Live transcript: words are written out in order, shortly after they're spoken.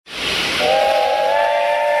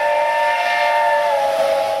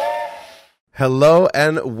Hello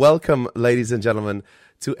and welcome, ladies and gentlemen,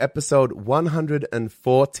 to episode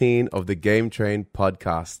 114 of the Game Train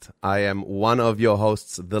podcast. I am one of your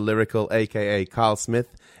hosts, The Lyrical, aka Carl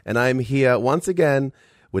Smith, and I'm here once again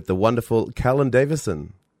with the wonderful Callan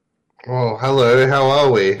Davison. Oh, hello. How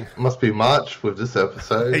are we? Must be March with this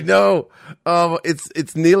episode. I know.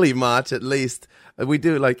 It's nearly March at least. We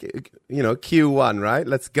do Q1, right?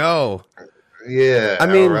 Let's go. Yeah. I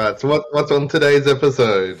mean, all right. So what's on today's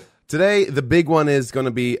episode? Today, the big one is going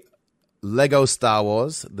to be Lego Star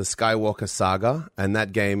Wars, the Skywalker Saga. And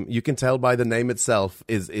that game, you can tell by the name itself,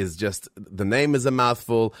 is just, the name is a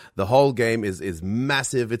mouthful. The whole game is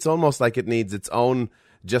massive. It's almost like it needs its own,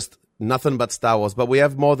 just nothing but Star Wars. But we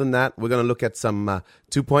have more than that. We're going to look at some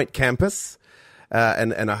 2 Point Campus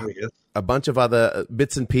and a bunch of other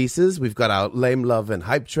bits and pieces. We've got our Lame Love and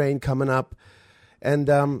Hype Train coming up.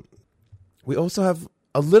 And we also have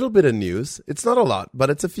a little bit of news. It's not a lot, but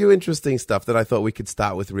it's a few interesting stuff that I thought we could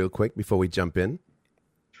start with real quick before we jump in.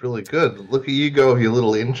 It's really good. Look at you go with your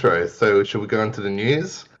little intro. So should we go into the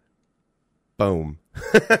news? Boom.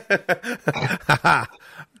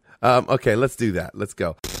 Okay, let's do that. Let's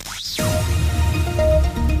go.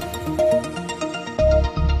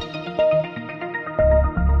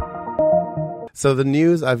 So the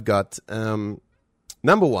news I've got...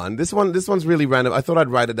 Number one, this one's really random. I thought I'd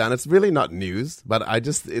write it down. It's really not news, but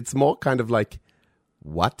it's more kind of like,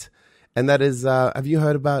 what? And that is, have you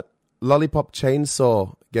heard about Lollipop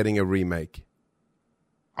Chainsaw getting a remake?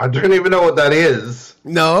 I don't even know what that is.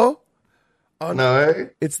 No? Oh, no.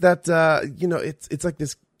 It's that, it's like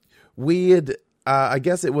this weird, I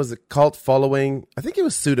guess it was a cult following. I think it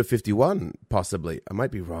was Suda 51, possibly. I might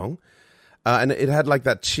be wrong. And it had like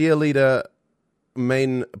that cheerleader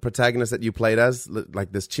main protagonist that you played as,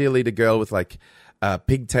 like this cheerleader girl with like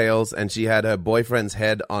pigtails, and she had her boyfriend's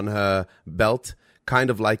head on her belt, kind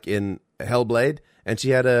of like in Hellblade, and she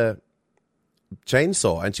had a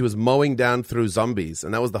chainsaw and she was mowing down through zombies,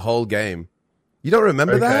 and that was the whole game. You don't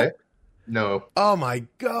remember that? No. Oh my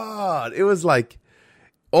god, it was like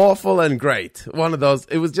awful and great. One of those.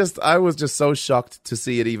 It was just, I was just so shocked to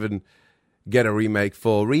see it even get a remake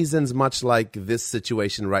for reasons much like this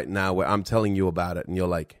situation right now where I'm telling you about it and you're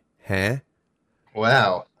like, huh?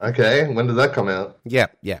 Wow. Okay. When did that come out? Yeah,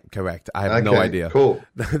 correct. I have no idea. Cool.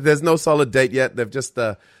 There's no solid date yet. They've just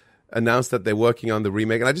announced that they're working on the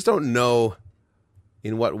remake, and I just don't know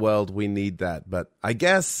in what world we need that. But I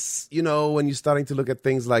guess, when you're starting to look at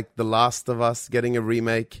things like The Last of Us getting a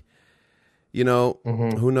remake, who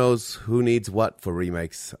knows who needs what for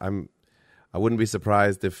remakes. I wouldn't be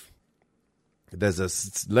surprised if there's a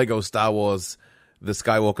Lego Star Wars, the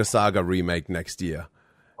Skywalker Saga remake next year.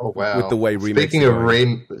 Oh, wow. With the way remakes Speaking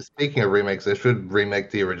of remakes, they should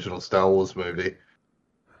remake the original Star Wars movie.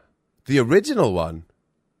 The original one?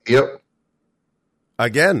 Yep.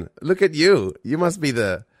 Again, look at you. You must be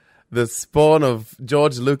the spawn of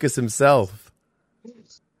George Lucas himself.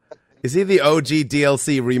 Is he the OG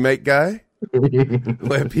DLC remake guy?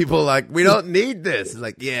 Where people are like, we don't need this. It's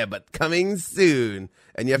like, yeah, but coming soon.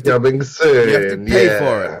 And you have to pay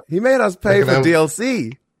for it. He made us pay for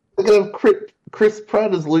DLC. Look at Chris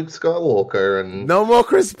Pratt as Luke Skywalker. And no more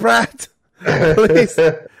Chris Pratt. Please.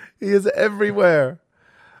 He is everywhere.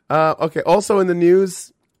 Okay, also in the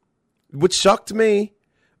news, which shocked me,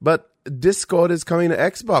 but Discord is coming to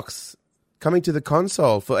Xbox, coming to the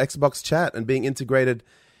console for Xbox Chat and being integrated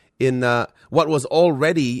in what was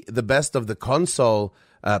already the best of the console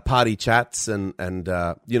party chats and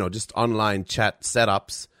just online chat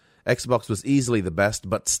setups. Xbox was easily the best,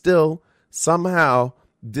 but still, somehow,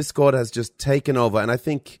 Discord has just taken over. And I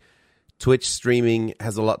think Twitch streaming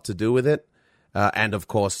has a lot to do with it. And, of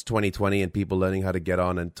course, 2020 and people learning how to get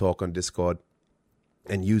on and talk on Discord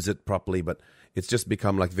and use it properly. But it's just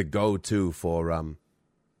become like the go-to for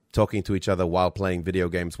talking to each other while playing video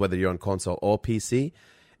games, whether you're on console or PC.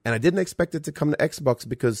 And I didn't expect it to come to Xbox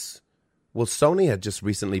because, well, Sony had just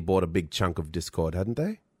recently bought a big chunk of Discord, hadn't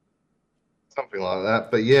they? Something like that.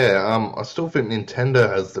 But yeah, I still think Nintendo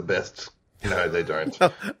has the best. No, they don't.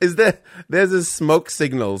 There's a smoke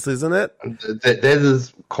signals, isn't it? There's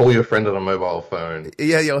a call your friend on a mobile phone.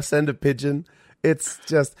 Yeah, you'll send a pigeon. It's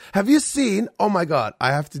just, have you seen, oh my God,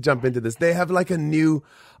 I have to jump into this. They have like a new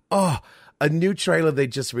trailer they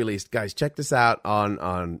just released. Guys, check this out on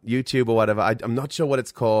YouTube or whatever. I'm not sure what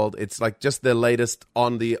it's called. It's like just the latest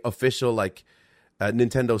on the official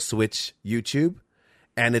Nintendo Switch YouTube.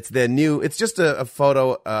 And it's their new, it's just a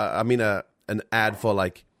photo, an ad for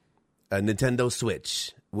like a Nintendo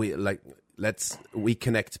Switch. We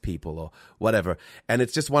connect people or whatever. And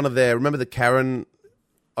it's just one of their, remember the Karen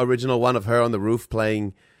original one of her on the roof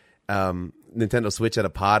playing Nintendo Switch at a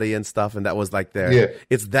party and stuff, and that was like their. Yeah.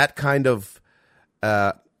 It's that kind of.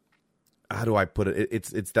 How do I put it?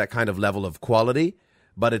 It's that kind of level of quality,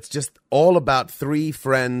 but it's just all about three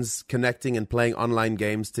friends connecting and playing online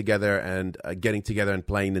games together and getting together and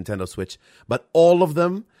playing Nintendo Switch. But all of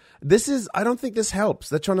them, I don't think this helps.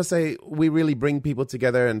 They're trying to say we really bring people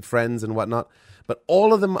together and friends and whatnot, but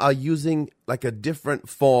all of them are using like a different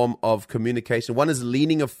form of communication. One is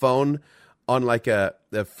leaning a phone on like a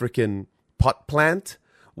freaking pot plant.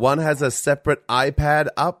 One has a separate iPad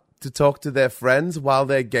up to talk to their friends while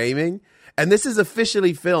they're gaming. And this is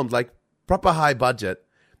officially filmed, like proper high budget.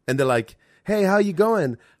 And they're like, hey, how you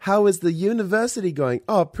going? How is the university going?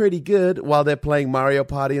 Oh, pretty good. While they're playing Mario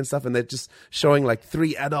Party and stuff. And they're just showing like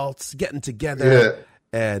three adults getting together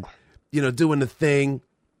and, doing the thing.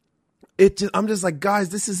 I'm just like, guys,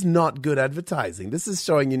 this is not good advertising. This is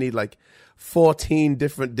showing you need like 14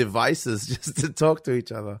 different devices just to talk to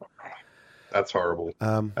each other. That's horrible.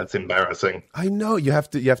 That's embarrassing. I know you have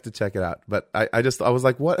to check it out. But I was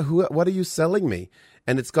like, what are you selling me?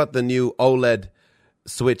 And it's got the new OLED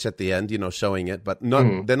Switch at the end, showing it, but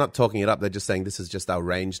they're not talking it up. They're just saying this is just our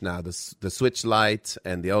range now. The Switch Lite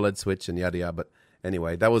and the OLED Switch and yada yada. But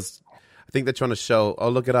anyway, I think they're trying to show, oh,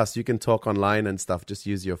 look at us. You can talk online and stuff. Just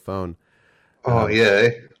use your phone. Oh, yeah.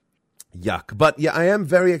 Yuck. But yeah, I am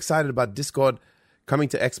very excited about Discord coming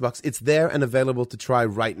to Xbox. It's there and available to try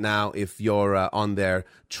right now if you're on their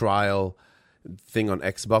trial thing on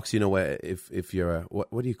Xbox. Where if you're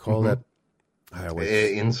what do you call that?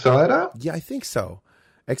 Insider? Yeah, I think so.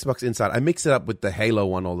 Xbox Inside. I mix it up with the Halo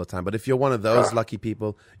one all the time. But if you're one of those lucky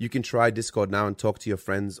people, you can try Discord now and talk to your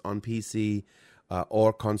friends on PC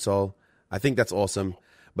or console. I think that's awesome.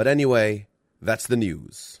 But anyway, that's the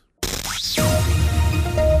news.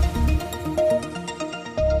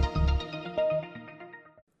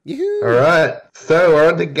 Yoo-hoo. All right. So we're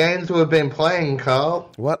on to games we've been playing,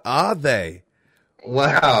 Carl. What are they?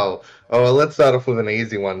 Wow. Oh, well, let's start off with an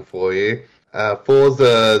easy one for you.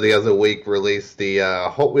 Forza the other week released the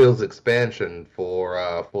Hot Wheels expansion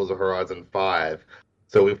for Forza Horizon 5.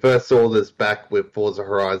 So we first saw this back with Forza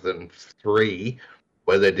Horizon 3,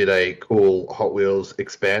 where they did a cool Hot Wheels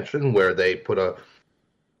expansion where they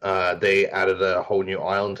they added a whole new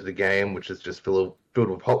island to the game, which is just filled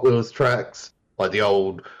with Hot Wheels tracks, like the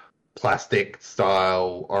old plastic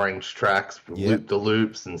style orange tracks,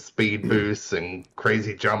 loop-de-loops and speed boosts and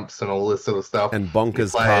crazy jumps and all this sort of stuff. And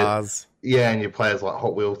bonkers cars. Yeah, and you play as like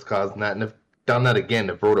Hot Wheels cars and that. And they've done that again.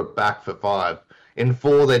 They brought it back for 5. In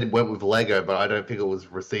 4, they went with Lego, but I don't think it was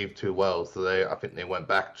received too well. So I think they went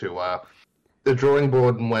back to the drawing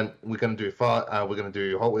board and went, we're going to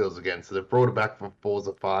do Hot Wheels again. So they've brought it back for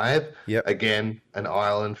Forza 5. Yep. Again, an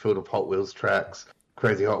island filled with Hot Wheels tracks,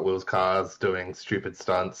 crazy Hot Wheels cars doing stupid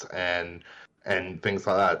stunts and things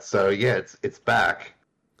like that. So yeah, it's back.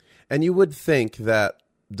 And you would think that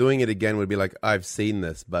doing it again would be like, I've seen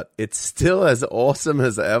this, but it's still as awesome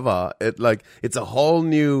as ever. It's a whole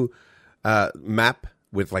new map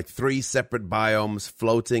with like 3 separate biomes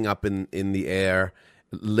floating up in the air,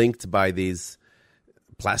 linked by these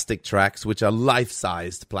plastic tracks, which are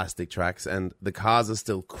life-sized plastic tracks, and the cars are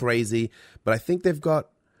still crazy. But I think they've got,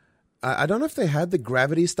 I don't know if they had the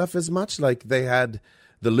gravity stuff as much. Like they had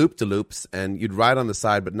the loop-de-loops, and you'd ride on the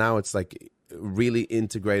side, but now it's like really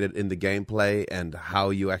integrated in the gameplay and how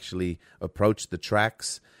you actually approach the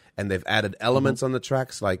tracks. And they've added elements on the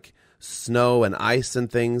tracks like snow and ice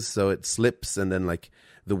and things, so it slips and then like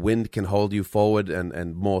the wind can hold you forward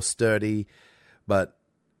and more sturdy. But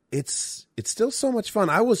it's still so much fun.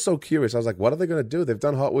 I was so curious. I was like, what are they going to do? They've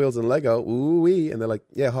done Hot Wheels and Lego. Ooh-wee. And they're like,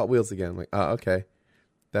 yeah, Hot Wheels again. I'm like, oh, okay.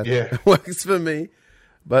 That works for me.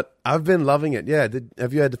 But I've been loving it. Yeah.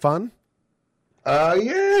 Have you had fun? Yeah,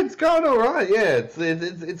 it's going all right. Yeah,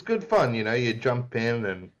 it's good fun. You jump in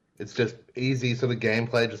and it's just easy sort of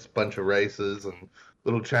gameplay, just a bunch of races and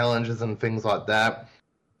little challenges and things like that.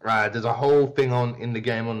 There's a whole thing in the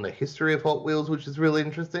game on the history of Hot Wheels, which is really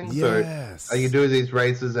interesting. Yes. So you do these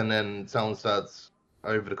races and then someone starts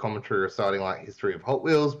over the commentary reciting like history of Hot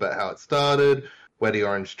Wheels, but how it started, where the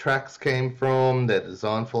orange tracks came from, their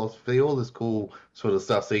design philosophy, all this cool sort of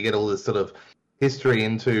stuff. So you get all this sort of history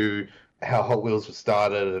into how Hot Wheels was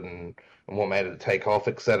started and what made it take off,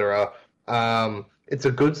 etc. It's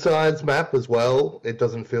a good size map as well. It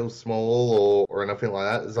doesn't feel small or anything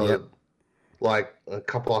like that. There's like a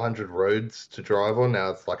couple of hundred roads to drive on.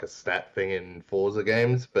 Now it's like a stat thing in Forza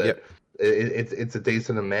games, but it's a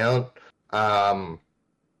decent amount.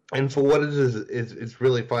 And for what it is, it's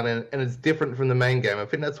really fun and it's different from the main game. I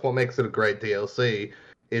think that's what makes it a great DLC,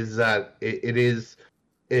 is that it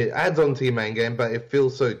adds on to your main game, but it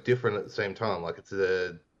feels so different at the same time. Like it's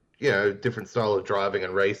different style of driving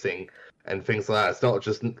and racing and things like that. It's not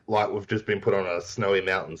just like we've just been put on a snowy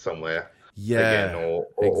mountain somewhere again, or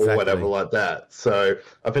whatever like that. So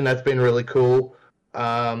I think that's been really cool.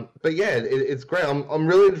 But yeah, it's great. I'm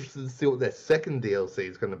really interested to see what their second DLC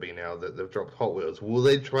is going to be now that they've dropped Hot Wheels. Will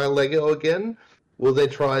they try Lego again? Will they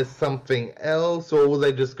try something else, or will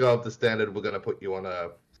they just go up the standard? We're going to put you on a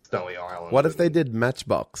snowy island. What if they did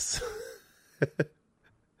Matchbox?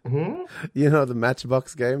 You know, the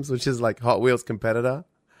Matchbox games, which is like Hot Wheels competitor.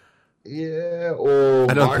 Yeah, or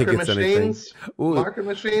I don't think Micro it's anything. Machines. Micro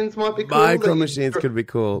Machines might be cool. Micro Machines could be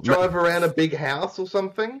cool. Drive around a big house or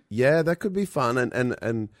something. Yeah, that could be fun.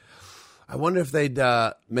 And I wonder if they'd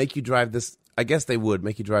make you drive this. I guess they would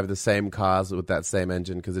make you drive the same cars with that same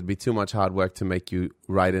engine, because it'd be too much hard work to make you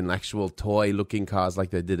ride in actual toy-looking cars like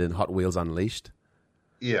they did in Hot Wheels Unleashed.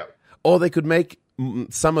 Yeah. Or they could make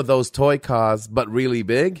some of those toy cars, but really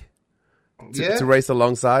big, to race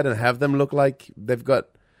alongside and have them look like they've got,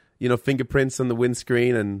 fingerprints on the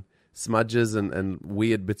windscreen and smudges and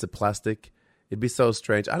weird bits of plastic. It'd be so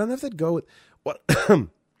strange. I don't know if they'd go with what.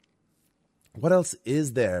 What else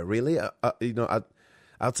is there really?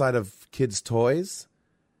 Outside of kids' toys,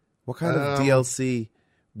 what kind of DLC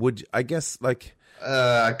would I guess like?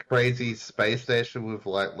 A crazy space station with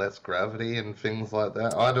like less gravity and things like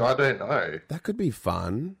that. I don't know. That could be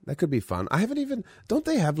fun. I haven't even. Don't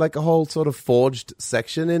they have like a whole sort of forged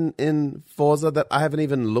section in Forza that I haven't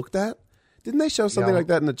even looked at? Didn't they show something like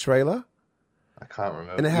that in the trailer? I can't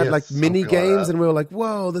remember. And it had like mini games, and we were like,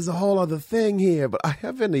 "Whoa, there's a whole other thing here." But I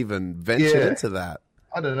haven't even ventured into that.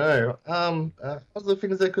 I don't know. Other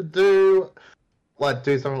things they could do, like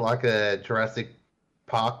do something like a Jurassic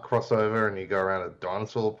Park crossover, and you go around a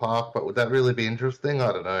dinosaur park. But would that really be interesting?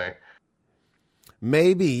 I don't know.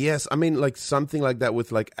 Maybe, yes. I mean, like something like that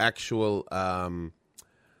with like actual,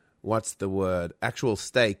 what's the word? Actual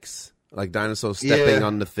stakes, like dinosaurs stepping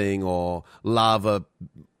on the thing, or lava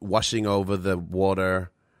washing over the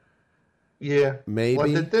water. Yeah, maybe.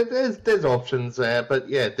 Well, there's options there, but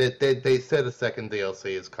yeah, they said a second DLC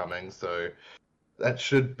is coming, so that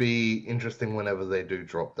should be interesting whenever they do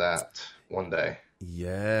drop that one day.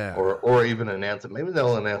 Yeah, or even announce it. Maybe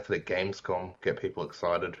they'll announce it at Gamescom, get people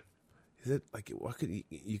excited. Is it like what could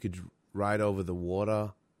you could ride over the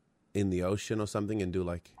water in the ocean or something and do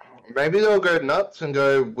like? Maybe they'll go nuts and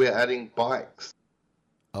go, we're adding bikes.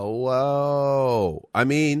 Oh, whoa! I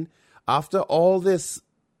mean, after all this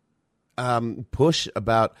push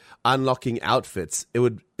about unlocking outfits, it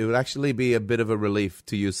would actually be a bit of a relief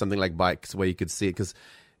to use something like bikes where you could see it, because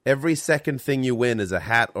every second thing you win is a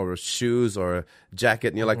hat or a shoes or a jacket,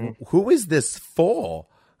 and you're like, who is this for?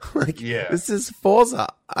 This is Forza.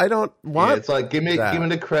 I don't want. Yeah, it's like give me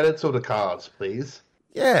the credits or the cards, please.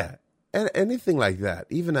 Yeah, anything like that.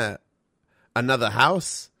 Even another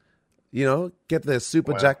house. Get the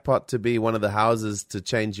super jackpot to be one of the houses to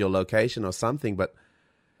change your location or something. But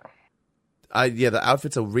the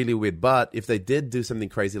outfits are really weird. But if they did do something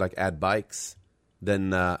crazy like add bikes, then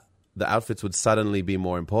the outfits would suddenly be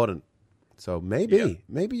more important. So maybe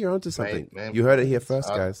you're onto something. Maybe. You heard it here first,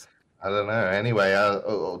 guys. I don't know. Anyway,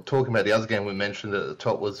 talking about the other game we mentioned at the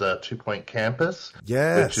top was 2 Point Campus.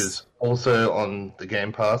 Yes. Which is also on the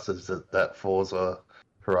Game Pass. Is that Forza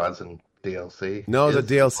Horizon DLC? No, the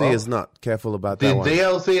DLC is not. Careful about that one. The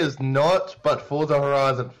DLC is not, but Forza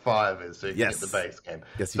Horizon 5 is, so you can get the base game.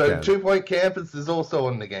 Yes, you can. 2 Point Campus is also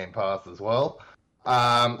on the Game Pass as well.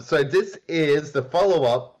 So this is the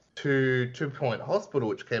follow-up to 2 Point Hospital,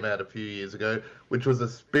 which came out a few years ago, which was a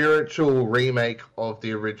spiritual remake of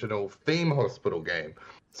the original Theme Hospital game.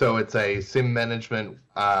 So it's a sim management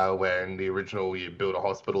where in the original you build a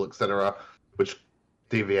hospital, etc., which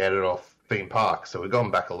deviated off Theme Park. So we've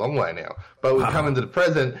gone back a long way now. But we've come into the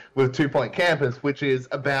present with 2 Point Campus, which is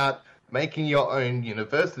about making your own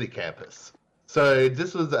university campus. So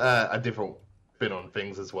this was a different spin on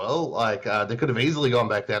things as well. Like they could have easily gone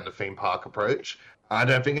back down to Theme Park approach. I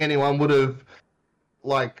don't think anyone would have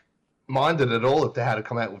minded at all if they had to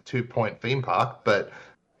come out with 2 Point Theme Park, but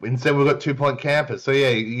instead we've got 2 Point Campus. So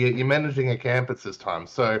yeah, you're managing a campus this time.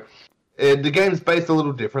 So the game's based a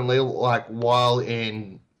little differently. Like while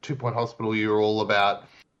in 2 Point Hospital, you're all about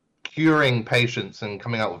curing patients and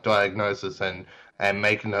coming up with diagnosis and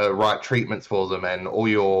making the right treatments for them and all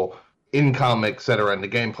your income, etc. And the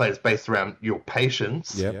gameplay is based around your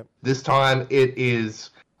patients. Yep. This time it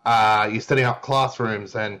is you're setting up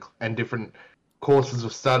classrooms and different courses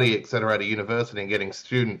of study, etc. at a university and getting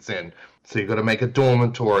students in. So you've got to make a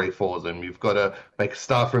dormitory for them. You've got to make a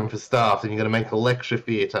staff room for staff, and you've got to make a lecture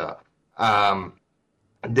theatre.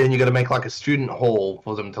 And then you got to make like a student hall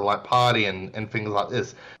for them to like party and things like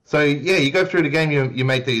this. So yeah, you go through the game. You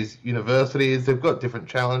make these universities. They've got different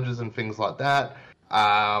challenges and things like that.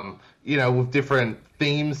 With different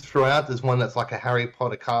themes throughout. There's one that's like a Harry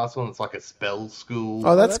Potter castle, and it's like a spell school.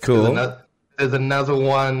 Oh, that's cool. There's another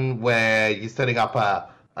one where you're setting up a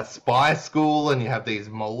spy school, and you have these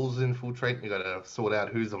moles infiltrate. And you got to sort out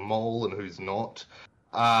who's a mole and who's not.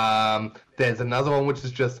 There's another one which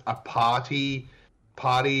is just a party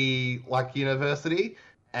like university,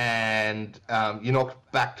 and you're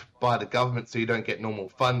not backed by the government, so you don't get normal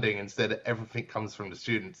funding. Instead, everything comes from the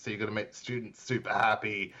students, so you've got to make the students super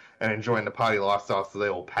happy and enjoying the party lifestyle, so they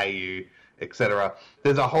all pay you, etc.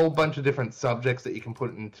 There's a whole bunch of different subjects that you can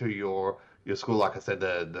put into your school. Like I said,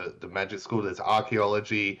 the magic school, there's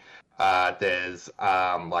archaeology, there's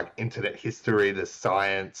like internet history, there's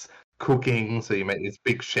science, cooking, so you make these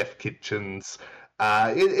big chef kitchens.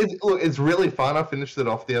 It's really fun. I finished it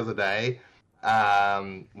off the other day.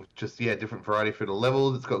 With just different variety for the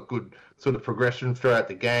levels. It's got good sort of progression throughout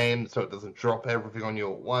the game, so it doesn't drop everything on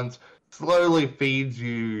you at once. Slowly feeds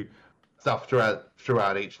you stuff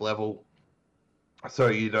throughout each level, so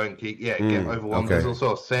you don't get overwhelmed. Okay. There's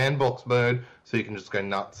also a sandbox mode, so you can just go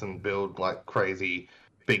nuts and build like crazy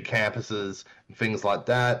big campuses and things like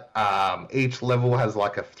that. Each level has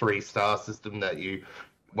like a 3-star system that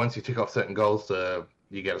once you tick off certain goals,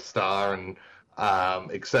 you get a star and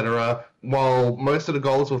etc. While most of the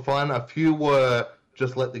goals were fun, a few were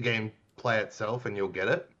just let the game play itself and you'll get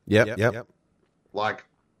it. Yep. Like,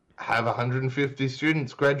 have 150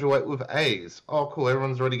 students graduate with A's. Oh, cool,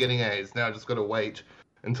 everyone's already getting A's. Now I just got to wait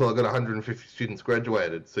until I got 150 students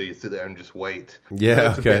graduated. So you sit there and just wait.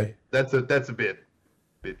 Yeah, okay. That's a bit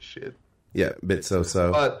shit. Yeah, a bit so.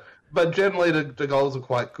 But generally the goals are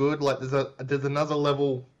quite good. Like there's another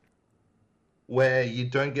level where you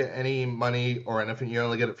don't get any money or anything. You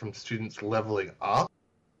only get it from students leveling up.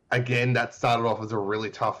 Again, that started off as a really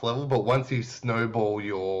tough level, but once you snowball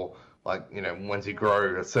your, once you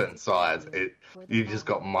grow a certain size, you just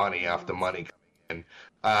got money after money coming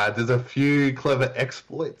in. There's a few clever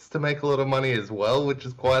exploits to make a lot of money as well, which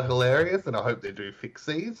is quite hilarious, and I hope they do fix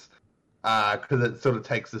these, because it sort of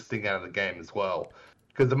takes the sting out of the game as well.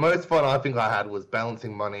 Because the most fun I think I had was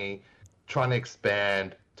balancing money, trying to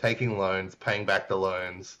expand, taking loans, paying back the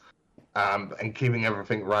loans, and keeping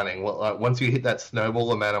everything running. Well, once you hit that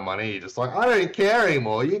snowball amount of money, you're just like, I don't care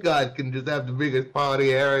anymore. You guys can just have the biggest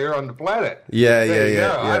party area on the planet. Yeah.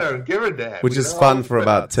 I don't give a damn. Which is fun for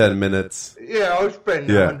about 10 minutes. Yeah, I'll spend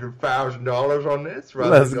 $100,000 on this.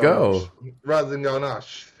 Let's go. Rather than going, oh,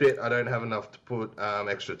 shit, I don't have enough to put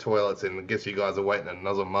extra toilets in. I guess you guys are waiting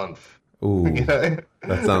another month. Ooh, that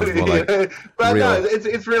sounds more like But real. no,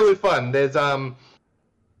 it's really fun. There's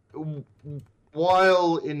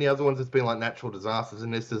while in the other ones it's been like natural disasters,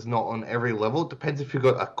 and this is not on every level. It depends if you've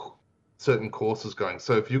got certain courses going.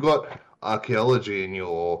 So if you've got archaeology in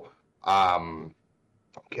your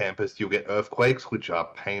campus, you'll get earthquakes, which are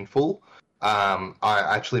painful. I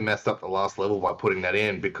actually messed up the last level by putting that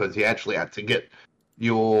in because you actually had to get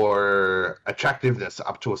your attractiveness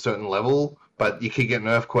up to a certain level, but you keep getting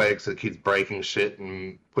earthquakes, it keeps breaking shit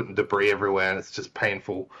and putting debris everywhere, and it's just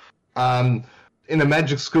painful. In the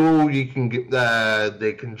magic school, you can get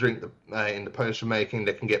they can drink in the potion making.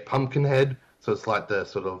 They can get pumpkin head, so it's like the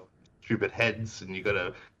sort of stupid heads, and you got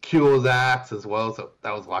to cure that as well. So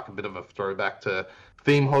that was like a bit of a throwback to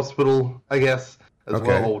Theme Hospital, I guess, as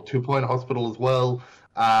well, or 2 Point Hospital as well.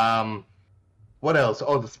 What else?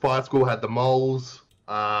 Oh, the spy school had the moles.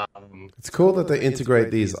 It's cool that they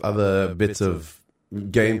integrate these other bits of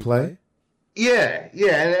gameplay. Yeah,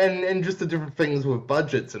 and just the different things with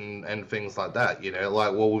budgets and things like that,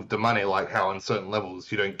 with the money, like how on certain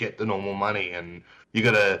levels you don't get the normal money and you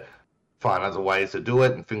gotta find other ways to do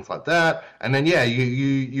it and things like that. And then,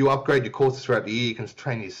 you upgrade your courses throughout the year, you can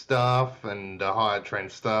train your staff, and higher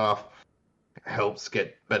trained staff helps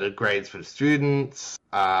get better grades for the students.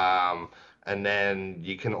 And then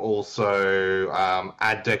you can also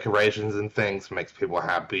add decorations and things, makes people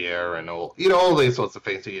happier and all these sorts of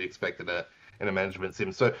things that you'd expect in a management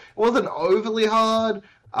sim. So it wasn't overly hard,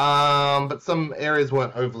 but some areas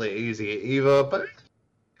weren't overly easy either. But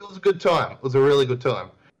it was a good time. It was a really good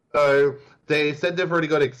time. So they said they've already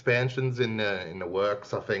got expansions in the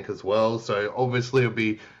works, I think, as well. So obviously it'll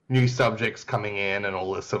be new subjects coming in and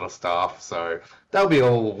all this sort of stuff. So that'll be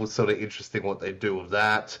all sort of interesting what they do with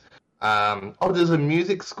that. There's a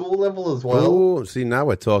music school level as well. Oh, see, now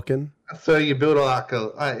we're talking. So you build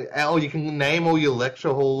you can name all your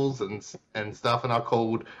lecture halls and stuff, and I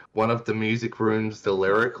called one of the music rooms the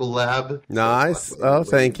Lyrical Lab. Nice. So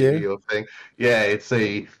thank you. Thing. Yeah, it's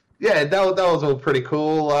Yeah, that was all pretty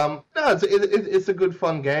cool. No, it's a good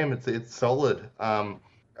fun game. It's solid.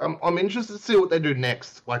 I'm interested to see what they do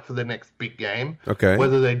next, like for the next big game. Okay.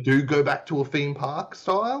 Whether they do go back to a theme park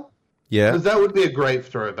style, Yeah. because that would be a great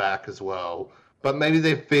throwback as well. But maybe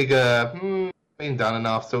they figure, been done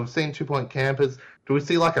enough. So we've seen 2 Point Campers. Do we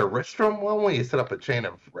see like a restaurant one where you set up a chain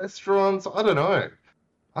of restaurants? I don't know.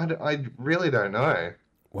 I really don't know.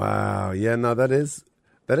 Wow. Yeah. No, that is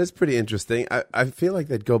pretty interesting. I feel like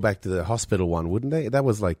they'd go back to the hospital one, wouldn't they? That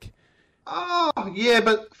was like. Oh, yeah,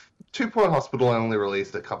 but 2 Point Hospital only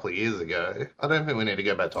released a couple of years ago. I don't think we need to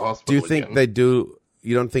go back to hospital. Do you think again. they do?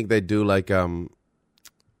 You don't think they do like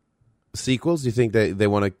sequels? Do you think they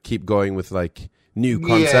want to keep going with like new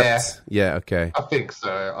concepts? Yeah. Okay. I think so.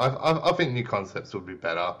 I think new concepts would be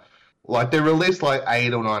better. Like they released like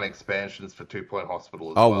 8 or 9 expansions for 2 Point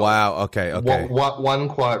Hospital as well. Oh wow. Okay. Okay. One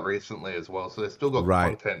quite recently as well. So they've still got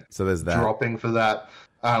content. So there's that dropping for that.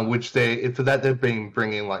 Which they've been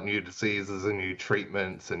bringing like new diseases and new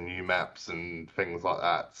treatments and new maps and things like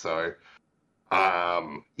that. So,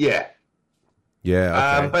 yeah.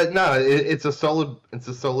 Yeah. Okay. But no, it's a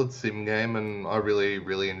solid sim game, and I really,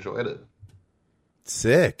 really enjoyed it.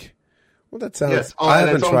 Sick. Well, that sounds. Yes. I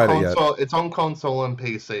haven't tried it yet. It's on console and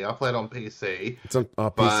PC. I played on PC. It's on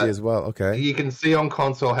PC as well. Okay. You can see on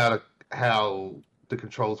console how the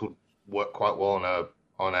controls would work quite well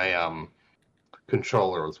on a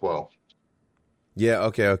controller as well. Yeah.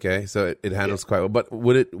 Okay. So it handles quite well. But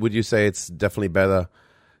would you say it's definitely better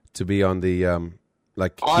to be on the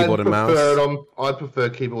like keyboard and mouse? I prefer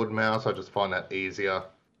keyboard and mouse. I just find that easier.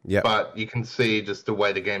 Yeah. But you can see just the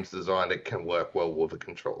way the game's designed, it can work well with a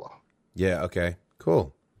controller. Yeah. Okay.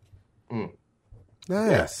 Cool.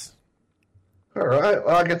 Nice. Yeah. All right.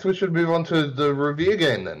 Well, I guess we should move on to the review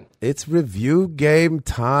game then. It's review game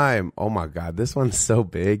time. Oh my God, this one's so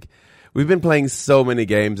big. We've been playing so many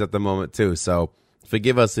games at the moment too, so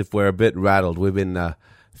forgive us if we're a bit rattled. We've been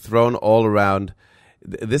thrown all around.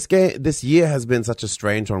 This year has been such a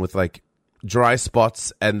strange one with like dry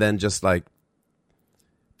spots and then just like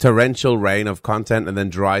torrential rain of content and then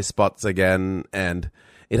dry spots again, and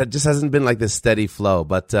it just hasn't been like this steady flow.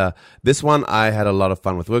 But this one I had a lot of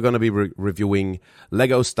fun with. We're going to be reviewing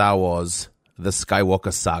Lego Star Wars: The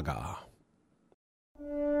Skywalker Saga.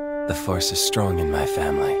 The Force is strong in my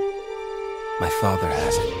family. My father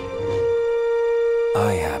has it.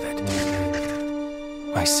 I have it.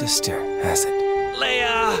 My sister has it.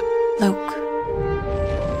 Leia! Luke,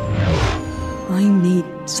 I need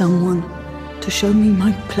someone to show me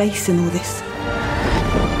my place in all this.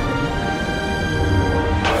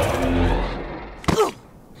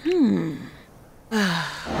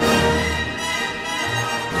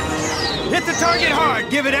 Hit the target hard!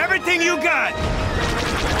 Give it everything you got!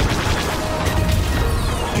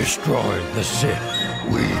 Destroy the Sith.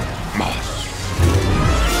 We must.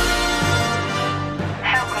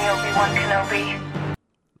 Help me, Obi-Wan Kenobi.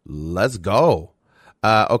 Let's go.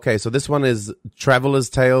 Okay, so this one is Traveler's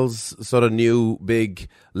Tales, sort of new big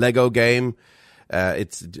Lego game.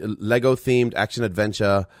 It's Lego themed action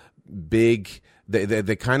adventure. Big.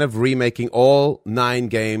 They're kind of remaking all 9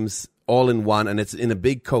 games all in one, and it's in a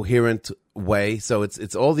big coherent way. So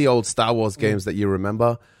it's all the old Star Wars games that you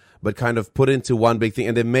remember, but kind of put into one big thing,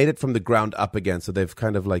 and they made it from the ground up again. So they've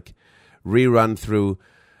kind of like rerun through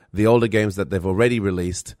the older games that they've already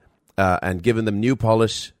released, and given them new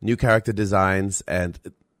polish, new character designs, and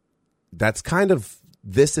that's kind of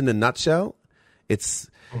this in a nutshell. It's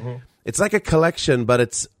like a collection, but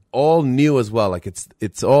it's all new as well. Like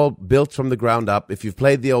it's all built from the ground up. If you've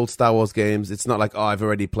played the old Star Wars games, it's not like, oh, I've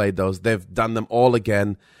already played those. They've done them all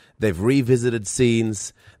again. They've revisited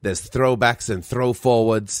scenes. There's throwbacks and throw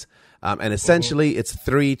forwards. And essentially, it's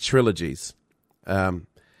 3 trilogies. And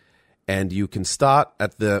you can start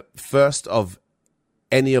at the first of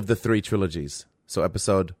any of the 3 trilogies. So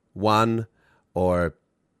episode 1 or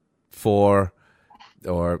 4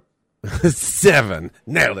 or 7.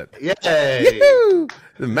 Nailed it. Yay! Yoo-hoo!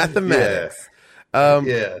 The mathematics.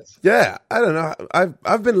 Yes. Yeah, I don't know.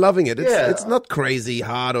 I've been loving it. It's not crazy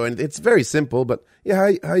hard or anything. It's very simple, but yeah,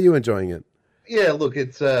 how are you enjoying it? Yeah, look,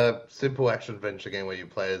 it's a simple action adventure game where you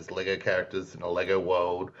play as Lego characters in a Lego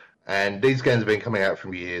world, and these games have been coming out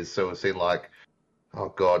for years. So we've seen like, oh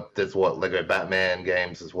god, there's Lego Batman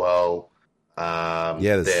games as well.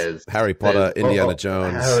 There's Harry Potter, Indiana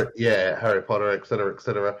Jones. Harry Potter,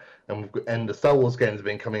 etc. And the Star Wars games have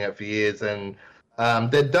been coming out for years, and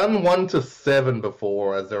they've done 1 to 7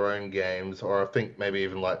 before as their own games, or I think maybe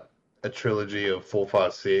even like a trilogy of 4,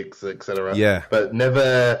 5, 6, etc. Yeah, but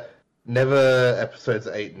never episodes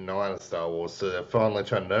 8 and 9 of Star Wars. So they're finally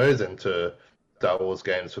trying to nose into Star Wars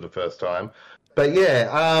games for the first time. But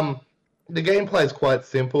yeah, the gameplay is quite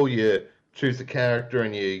simple. You choose a character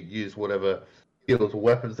and you use whatever skills or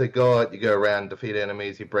weapons they got. You go around, defeat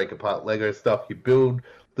enemies, you break apart Lego stuff, you build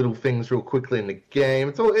little things real quickly in the game.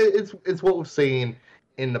 It's what we've seen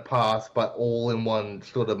in the past, but all in one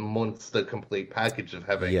sort of monster complete package of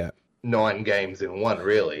having 9 games in one,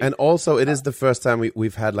 really. And also, it is the first time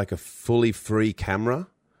we've had like a fully free camera,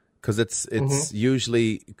 because it's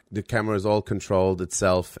usually the camera is all controlled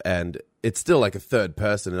itself, and it's still like a third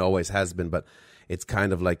person. It always has been, but it's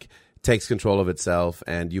kind of like takes control of itself,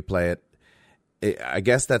 and you play it. I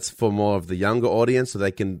guess that's for more of the younger audience, so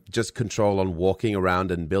they can just control on walking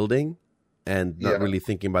around and building and not really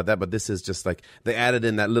thinking about that. But this is just like they added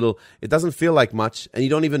in that little, it doesn't feel like much, and you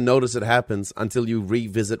don't even notice it happens until you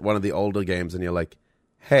revisit one of the older games and you're like,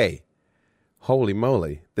 hey, holy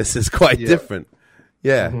moly, this is quite different.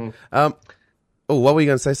 Yeah. What were you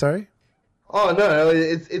going to say? Sorry? Oh, no,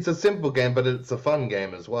 it's a simple game, but it's a fun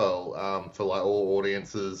game as well, for like all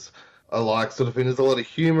audiences alike sort of thing. There's a lot of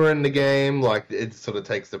humor in the game. Like, it sort of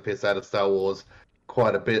takes the piss out of Star Wars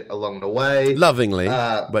quite a bit along the way. Lovingly,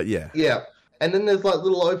 but yeah. Yeah. And then there's like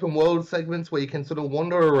little open world segments where you can sort of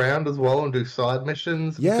wander around as well and do side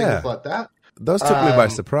missions and things like that. Those took me by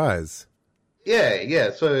surprise.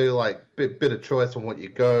 Yeah. So like bit of choice on what you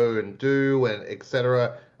go and do and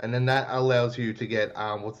etc. And then that allows you to get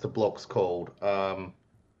what's the blocks called?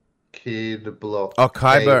 Kid block. Oh,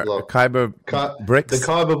 Kyber bricks. The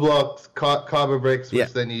Kyber blocks, Kyber bricks,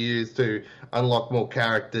 which then you use to unlock more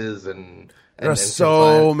characters and there are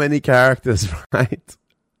so many characters, right?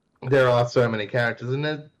 There are so many characters, and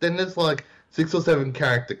then there's like 6 or 7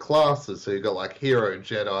 character classes. So you've got like hero,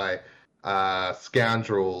 Jedi,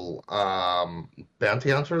 scoundrel,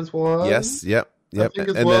 bounty hunter as well. Yes, yep. And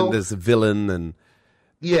then there's a villain and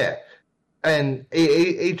and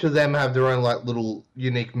each of them have their own like little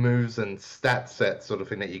unique moves and stat sets sort of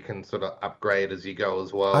thing that you can sort of upgrade as you go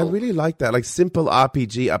as well. I really like that, like simple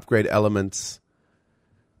RPG upgrade elements.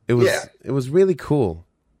 It was really cool.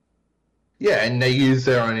 Yeah, and they use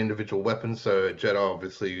their own individual weapons. So Jedi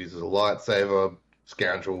obviously uses a lightsaber.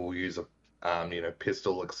 Scoundrel will use a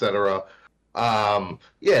pistol, etc. So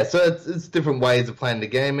it's different ways of playing the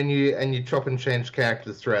game, and you chop and change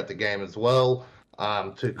characters throughout the game as well.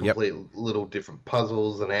 To complete little different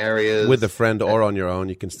puzzles and areas. With a friend or on your own,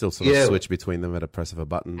 you can still sort of switch between them at a press of a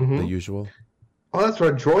button, the usual. Oh, that's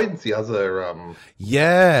right. Droid's the other. And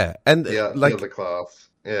the other class.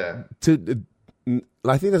 Yeah.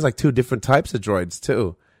 I think there's like 2 different types of droids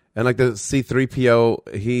too, and like the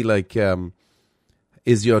C-3PO, he like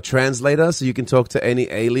is your translator, so you can talk to any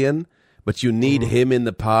alien, but you need him in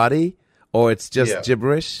the party, or it's just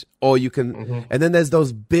gibberish, or you can. And then there's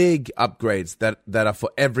those big upgrades that are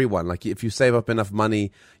for everyone. Like if you save up enough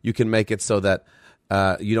money, you can make it so that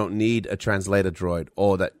you don't need a translator droid,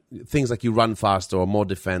 or that things like you run faster, or more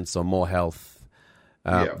defense, or more health.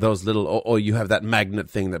 Those little, or you have that magnet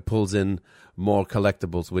thing that pulls in more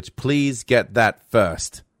collectibles, which please get that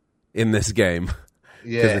first in this game.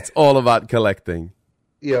 Because it's all about collecting.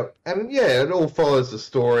 Yeah, and it all follows the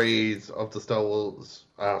stories of the Star Wars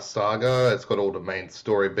saga. It's got all the main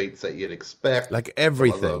story beats that you'd expect. Like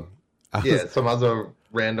everything. Some other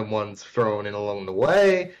random ones thrown in along the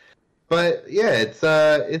way. But it's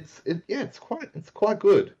quite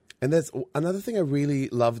good. And there's another thing I really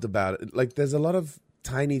loved about it. Like there's a lot of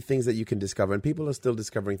tiny things that you can discover, and people are still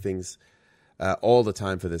discovering things all the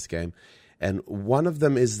time for this game. And one of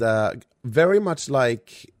them is very much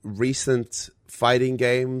like recent fighting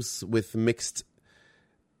games with mixed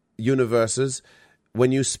universes.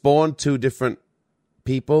 When you spawn 2 different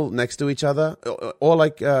people next to each other, or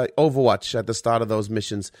like Overwatch at the start of those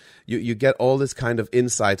missions, you get all this kind of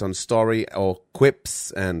insight on story or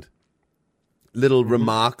quips and little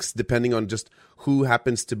remarks depending on just who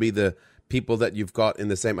happens to be the people that you've got in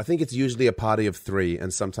the same. I think it's usually a party of 3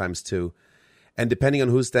 and sometimes 2. And depending on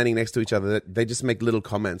who's standing next to each other, they just make little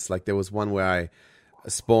comments. Like there was one where I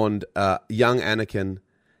spawned young Anakin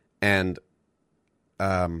and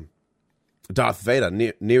Darth Vader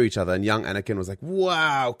near each other, and young Anakin was like,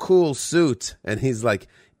 "Wow, cool suit," and he's like,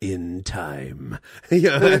 "In time," and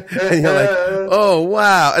you're like, "Oh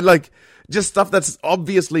wow," and like just stuff that's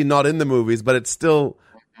obviously not in the movies, but it's still.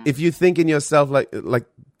 If you think in yourself, like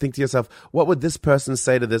think to yourself, what would this person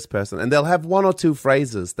say to this person? And they'll have 1 or 2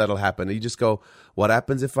 phrases that'll happen. And you just go, what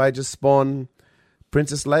happens if I just spawn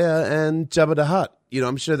Princess Leia and Jabba the Hutt? You know,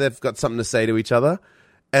 I'm sure they've got something to say to each other.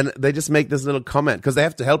 And they just make this little comment because they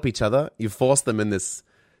have to help each other. You force them in this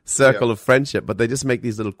circle of friendship, but they just make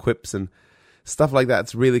these little quips and stuff like that.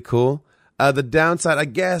 It's really cool. The downside, I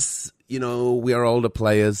guess, we are older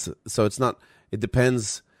players, so it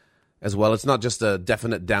depends as well. It's not just a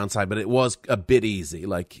definite downside, but it was a bit easy.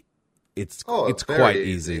 Like it's quite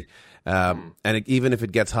easy. Even if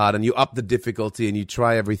it gets hard and you up the difficulty and you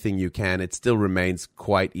try everything you can, it still remains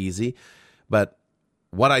quite easy. But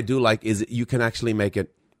what I do like is you can actually make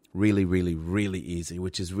it really, really, really easy,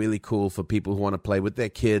 which is really cool for people who want to play with their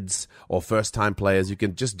kids or first-time players. You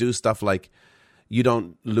can just do stuff like you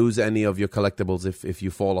don't lose any of your collectibles if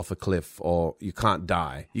you fall off a cliff, or you can't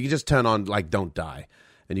die. You can just turn on, like, don't die.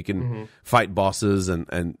 And you can fight bosses,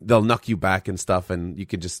 and they'll knock you back and stuff, and you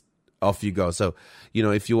can just, off you go. So, you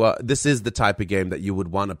know, if you are, this is the type of game that you would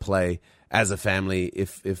want to play as a family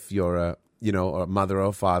if you're a mother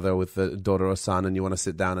or father with a daughter or son, and you want to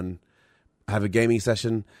sit down and have a gaming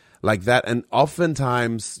session like that. And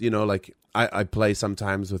oftentimes, you know, like I play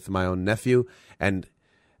sometimes with my own nephew, and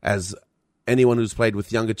as anyone who's played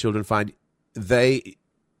with younger children find, they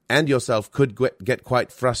and yourself could get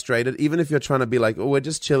quite frustrated, even if you're trying to be like, oh, we're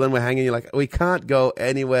just chilling, we're hanging. You're like, we can't go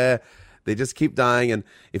anywhere. They just keep dying, and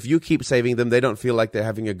if you keep saving them, they don't feel like they're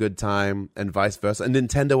having a good time, and vice versa. And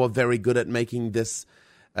Nintendo are very good at making this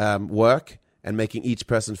work and making each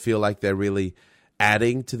person feel like they're really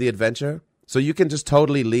adding to the adventure. So you can just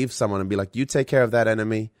totally leave someone and be like, you take care of that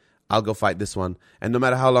enemy, I'll go fight this one. And no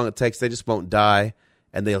matter how long it takes, they just won't die,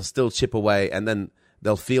 and they'll still chip away, and then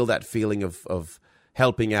they'll feel that feeling of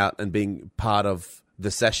helping out and being part of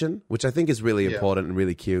the session, which I think is really important and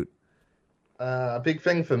really cute. A big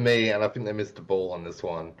thing for me, and I think they missed the ball on this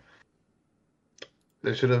one,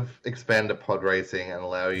 they should have expanded pod racing and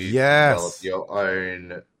allow you to develop your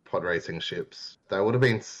own pod racing ships. That would have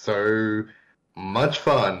been so much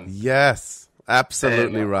fun. Yes,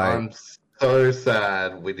 absolutely right. I'm so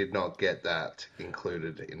sad we did not get that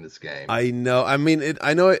included in this game. I know. I mean,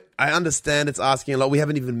 I understand it's asking a lot. We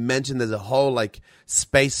haven't even mentioned there's a whole like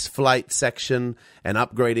space flight section and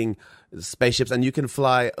upgrading spaceships, and you can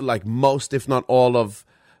fly like most, if not all, of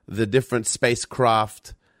the different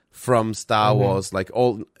spacecraft from Star Wars, like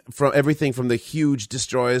everything from the huge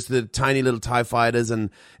destroyers to the tiny little TIE fighters, and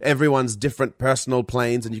everyone's different personal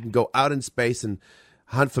planes, and you can go out in space and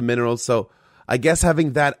hunt for minerals. So I guess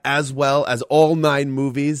having that as well as all 9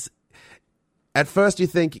 movies, at first you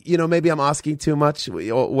think, you know, maybe I'm asking too much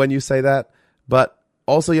when you say that, but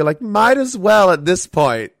also you're like, might as well at this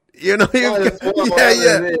point. You know, and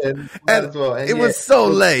it was so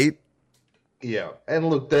late. Yeah, and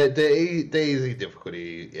look, the easy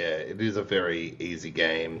difficulty, it is a very easy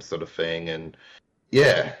game sort of thing, and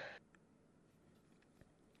it's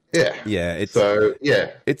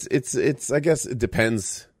I guess it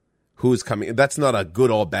depends who's coming. That's not a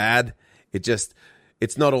good or bad.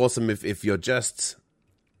 It's not awesome if you're just,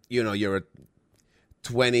 you know, you're a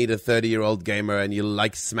 20 to 30-year-old gamer and you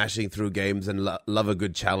like smashing through games and love a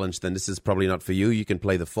good challenge, then this is probably not for you. You can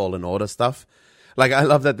play the Fallen Order stuff. Like, I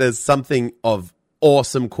love that there's something of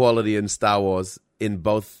awesome quality in Star Wars in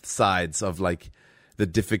both sides of, like, the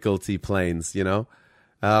difficulty planes, you know?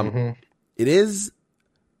 It is,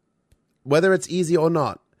 whether it's easy or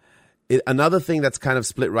not, another thing that's kind of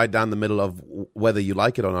split right down the middle of whether you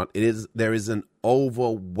like it or not, there is an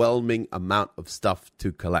overwhelming amount of stuff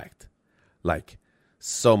to collect. Like,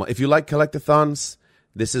 so much. If you like collectathons,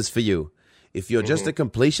 this is for you. If you're just a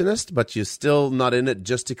completionist, but you're still not in it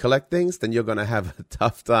just to collect things, then you're going to have a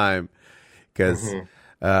tough time. Because,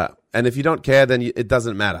 and if you don't care, then it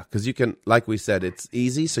doesn't matter. Because you can, like we said, it's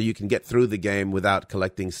easy, so you can get through the game without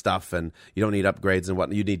collecting stuff, and you don't need upgrades and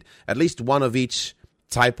whatnot. You need at least one of each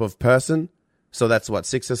type of person. So that's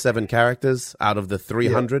 6 or 7 characters out of the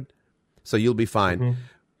 300. Yeah. So you'll be fine.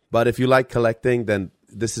 But if you like collecting, then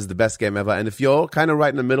this is the best game ever. And if you're kind of right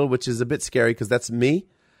in the middle, which is a bit scary because that's me,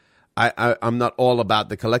 I'm not all about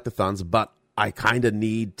the collectathons, but I kind of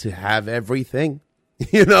need to have everything,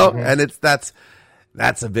 you know? And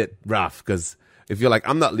that's a bit rough because if you're like,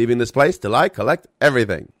 I'm not leaving this place till I collect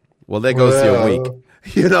everything. Well, there goes your week,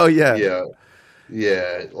 you know? Yeah.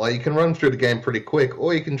 Like, you can run through the game pretty quick,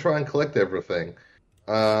 or you can try and collect everything.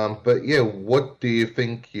 But yeah, what do you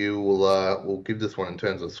think you will give this one in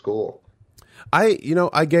terms of score?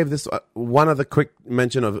 I gave this one other quick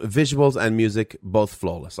mention of visuals and music, both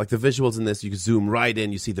flawless. Like the visuals in this, you can zoom right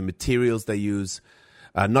in, you see the materials they use,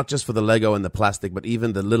 not just for the Lego and the plastic, but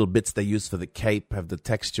even the little bits they use for the cape have the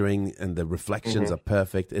texturing and the reflections are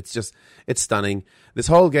perfect. It's stunning. This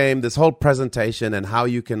whole game, this whole presentation, and how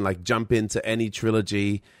you can like jump into any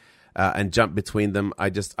trilogy and jump between them. I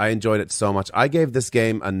enjoyed it so much. I gave this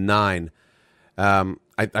game a 9.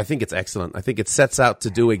 I think it's excellent. I think it sets out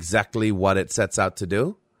to do exactly what it sets out to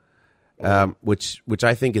do, which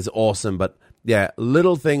I think is awesome. But yeah,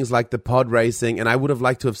 little things like the pod racing, and I would have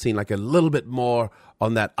liked to have seen like a little bit more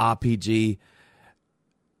on that RPG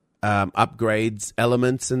upgrades,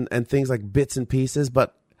 elements, and things like bits and pieces,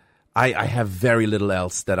 but I have very little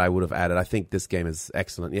else that I would have added. I think this game is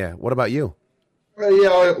excellent. Yeah. What about you?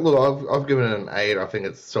 Look, I've given it an 8. I think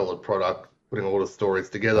it's a solid product, putting all the stories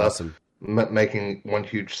together, Awesome. Making one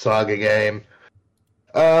huge saga game.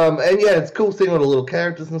 And yeah, it's cool seeing all the little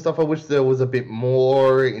characters and stuff. I wish there was a bit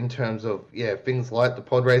more in terms of, things like the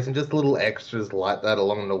pod racing, just little extras like that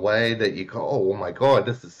along the way that you go, oh my god,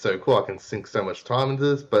 this is so cool. I can sink so much time into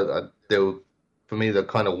this, but for me, there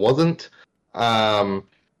kind of wasn't. But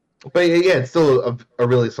yeah, it's still a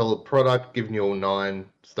really solid product. Given you all 9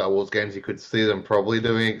 Star Wars games, you could see them probably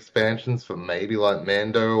doing expansions for maybe like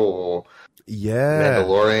Mando or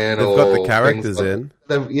Mandalorian. They've got the characters in.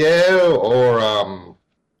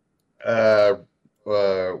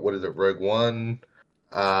 What is it, Rogue One,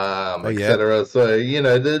 etc. So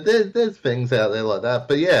there's things out there like that.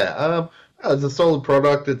 But yeah, it's a solid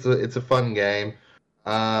product. It's a fun game.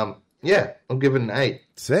 I'll give it an 8.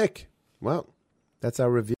 Sick. Well, that's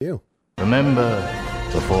our review. Remember,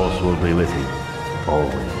 the Force will be with you,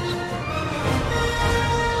 always.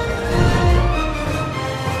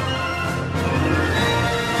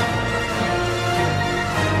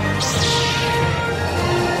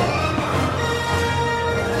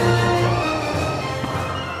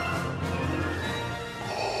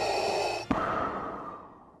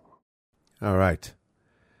 All right.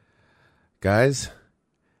 Guys,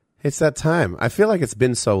 it's that time. I feel like it's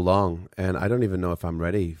been so long, and I don't even know if I'm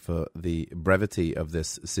ready for the brevity of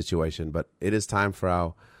this situation, but it is time for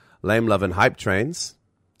our Lame Love and Hype Trains.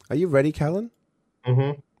 Are you ready, Callan?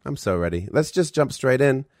 Mm-hmm. I'm so ready. Let's just jump straight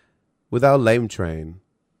in with our Lame Train.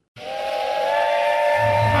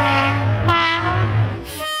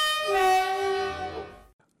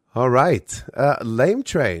 All right. Lame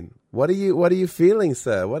Train. What are you feeling,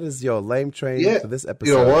 sir? What is your Lame Train for this episode?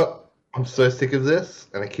 You know what? I'm so sick of this,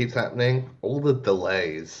 and it keeps happening. All the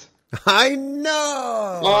delays. I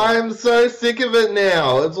know. I'm so sick of it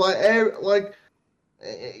now. It's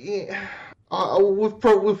we've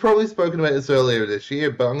probably spoken about this earlier this year,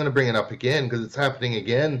 but I'm going to bring it up again because it's happening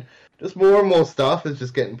again. Just more and more stuff is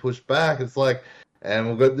just getting pushed back. It's like, and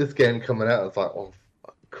we've got this game coming out. It's like, oh,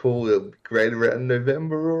 cool, it'll be great around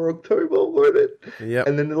November or October, won't it? Yep.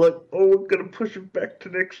 And then they're like, oh, we're going to push it back to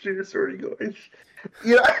next year. Sorry, guys.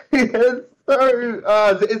 It's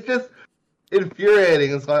just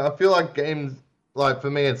infuriating. It's like, I feel like games, like, for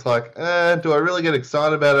me, it's like, do I really get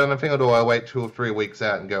excited about anything, or do I wait 2 or 3 weeks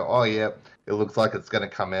out and go, oh, yeah, it looks like it's going to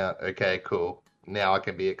come out. Okay, cool. Now I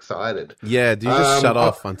can be excited. Yeah, do you just shut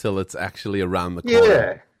off until it's actually around the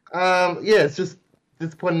corner? It's just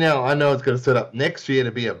this point now. I know it's going to set up next year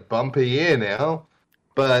to be a bumper year now,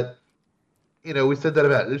 but we said that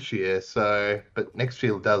about this year. But next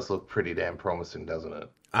year does look pretty damn promising, doesn't it?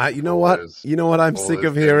 You know what? I'm sick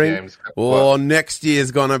of hearing. Next year's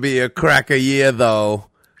going to be a cracker year, though.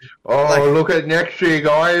 Oh, look at next year,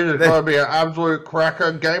 guys. It's going to be an absolute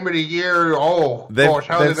cracker game of the year. Oh, gosh,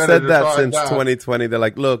 how they've said that since 2020. They're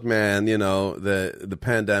like, look, man, the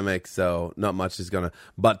pandemic, so not much is going to...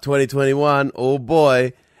 But 2021, oh,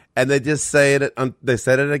 boy. And they just say it... they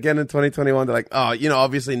said it again in 2021. They're like, oh,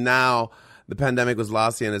 obviously now the pandemic was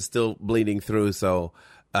last year and it's still bleeding through, so...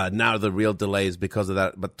 now the real delays because of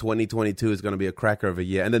that. But 2022 is going to be a cracker of a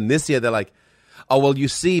year. And then this year, they're like... Oh, well, you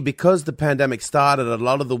see, because the pandemic started, a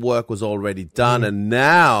lot of the work was already done, and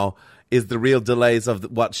now is the real delays of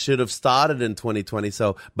what should have started in 2020.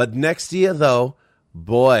 So, but next year, though,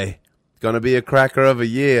 boy, going to be a cracker of a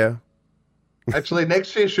year. Actually,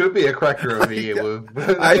 next year should be a cracker of a year.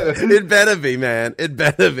 It better be, man. It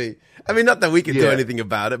better be. I mean, not that we can do anything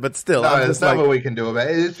about it, but still. No, there's not what we can do about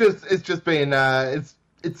it. It's just been,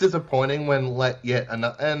 it's disappointing when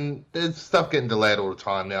and there's stuff getting delayed all the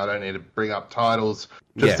time now. I don't need to bring up titles.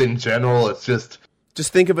 In general, it's just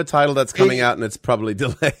think of a title that's coming out and it's probably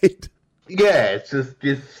delayed. Yeah, it's just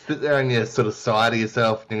sit there and you sort of sigh to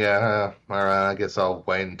yourself and you go, all right, I guess I'll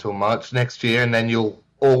wait until March next year, and then you'll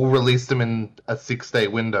all release them in a 6-day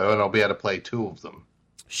window, and I'll be able to play 2 of them.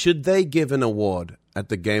 Should they give an award at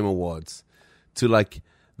the Game Awards to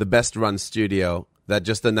the best run studio that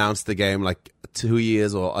just announced the game 2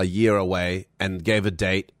 years or a year away and gave a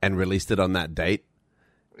date and released it on that date?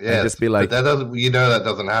 Yeah, just be like, that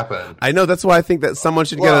doesn't happen. I know, that's why I think that someone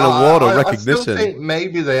should get an award or recognition. I still think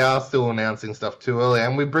maybe they are still announcing stuff too early,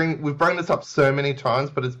 and we've brought this up so many times,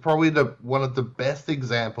 but it's probably one of the best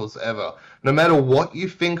examples ever. No matter what you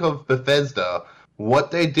think of Bethesda, what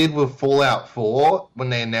they did with Fallout 4 when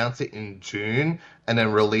they announced it in June and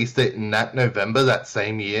then released it in that November that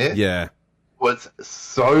same year, yeah, was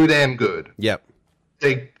so damn good. Yep.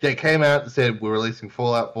 they came out and said we're releasing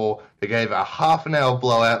Fallout 4. They gave a half an hour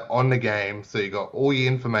blowout on the game, so you got all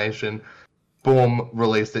your information. Boom,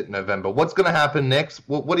 released it in November. What's going to happen next?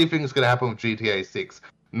 What do you think is going to happen with GTA 6?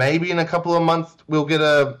 Maybe in a couple of months we'll get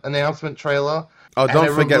an announcement trailer. Oh,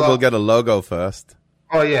 don't forget we'll get a logo first.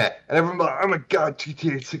 Oh, yeah. And everyone will be like, oh my god,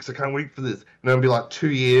 GTA 6, I can't wait for this. And it'll be like 2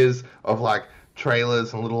 years of like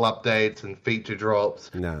trailers and little updates and feature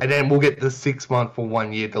drops. No. And then we'll get the 6 month or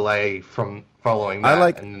 1 year delay from following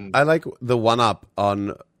that. I like the one-up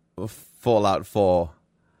on Fallout 4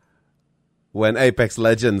 when Apex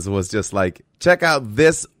Legends was just like, check out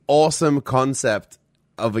this awesome concept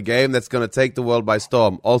of a game that's going to take the world by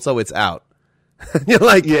storm. Also, it's out. You're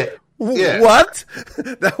like, what?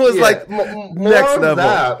 That was like more next of level.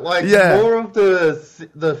 That. Like more of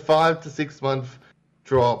the 5 to 6 month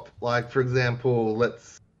drop. Like, for example,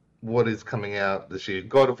 what is coming out this year?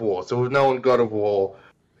 God of War. So we've known God of War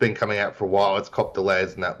been coming out for a while. It's copped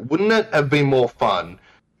delays and that. Wouldn't it have been more fun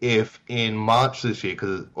if in March this year,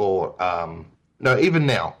 even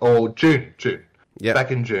now, or June, back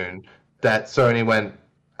in June, that Sony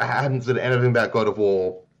hadn't said anything about God of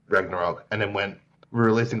War Ragnarok, and then we're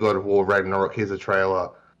releasing God of War Ragnarok, here's a trailer,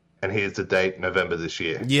 and here's the date, November this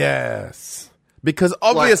year. Yes. Because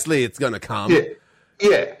obviously it's going to come.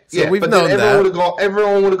 Yeah. So we've but known that.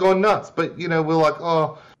 Everyone would have gone nuts. But, we're like,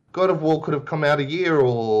 oh, God of War could have come out a year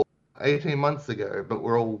or 18 months ago, but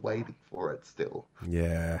we're all waiting for it still.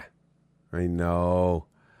 Yeah. I know.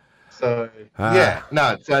 So,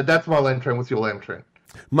 so that's my lame train. What's your lame train?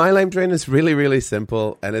 My lame train is really, really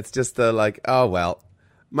simple, and it's just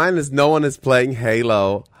mine is no one is playing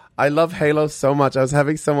Halo. I love Halo so much. I was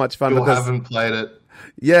having so much fun. You haven't played it.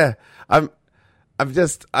 Yeah, I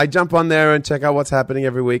jump on there and check out what's happening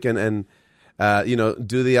every week, and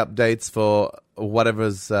do the updates for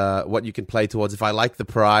whatever's what you can play towards. If I like the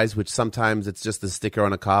prize, which sometimes it's just a sticker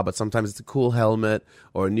on a car, but sometimes it's a cool helmet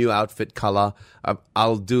or a new outfit color,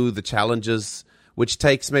 I'll do the challenges, which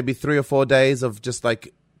takes maybe 3 or 4 days of just 1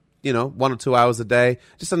 or 2 hours a day,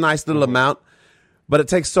 just a nice little amount. But it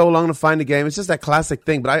takes so long to find a game. It's just that classic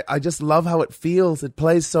thing. But I just love how it feels. It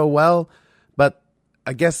plays so well. But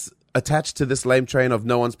I guess attached to this lame train of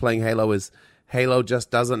no one's playing Halo is Halo just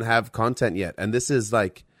doesn't have content yet. And this is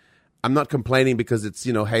I'm not complaining because it's,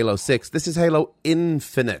 Halo 6. This is Halo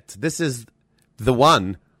Infinite. This is the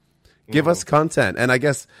one. Give us content. And I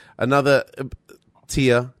guess another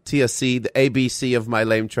tier C, the ABC of my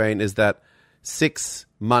lame train is that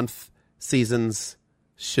 6-month seasons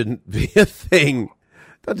shouldn't be a thing.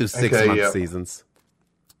 Don't do 6-month seasons.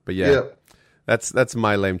 But that's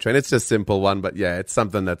my lame train. It's just a simple one, but it's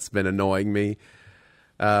something that's been annoying me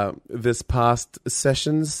this past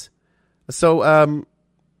sessions. So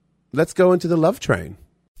let's go into the love train.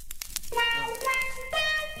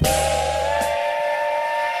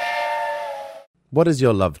 What is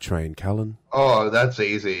your love train, Callan? Oh, that's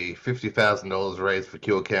easy. $50,000 raised for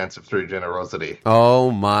cure cancer through generosity.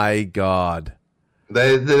 Oh my God.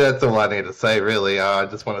 That's all I need to say, really. I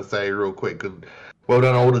just want to say real quick, well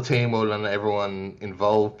done all the team, well done everyone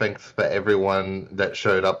involved. Thanks for everyone that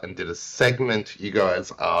showed up and did a segment. You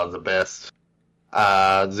guys are the best.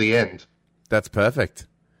 The end. That's perfect.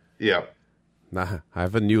 Yeah. Nah, I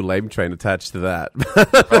have a new lame train attached to that.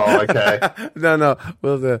 Oh, okay. No.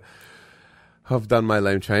 Well, I've done my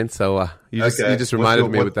lame train, so you just reminded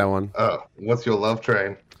me with that one. What's your love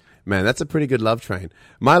train? Man, that's a pretty good love train.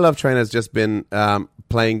 My love train has just been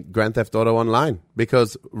playing Grand Theft Auto Online,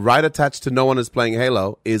 because right attached to no one is playing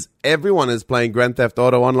Halo is everyone is playing Grand Theft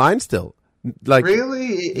Auto Online still.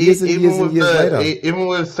 Really? Even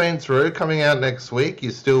with Saints Row coming out next week,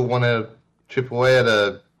 you still want to chip away at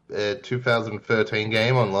a 2013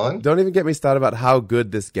 game online? Don't even get me started about how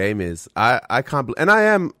good this game is. I can't and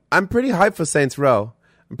I'm pretty hyped for Saints Row.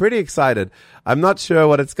 I'm pretty excited. I'm not sure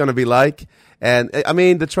what it's going to be like. And I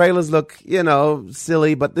mean, the trailers look,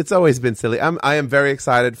 silly, but it's always been silly. I am very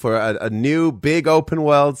excited for a new big open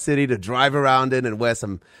world city to drive around in and wear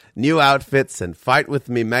some new outfits and fight with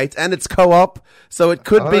me mates. And it's co-op, so it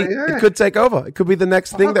could it could take over. It could be the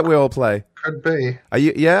next thing that we all play. Could be. Are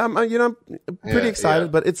you? Yeah, I'm pretty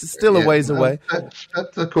excited, but it's still a ways away.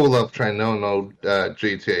 That's a cool love train. On old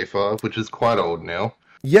GTA 5, which is quite old now.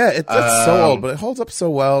 Yeah, that's so old, but it holds up so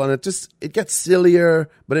well, and it gets sillier,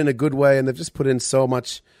 but in a good way, and they've just put in so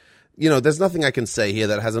much. There's nothing I can say here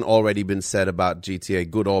that hasn't already been said about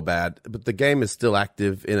GTA, good or bad, but the game is still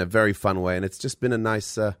active in a very fun way, and it's just been a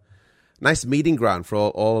nice meeting ground for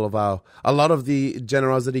all of a lot of the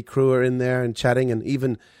Generosity crew are in there and chatting, and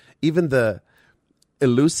even the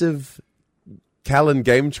elusive Callan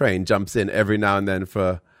Game Train jumps in every now and then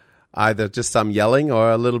for either just some yelling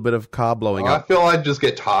or a little bit of car blowing I up. feel I'd just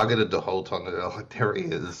get targeted the whole time. Like, there he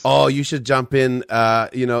is. Oh, you should jump in,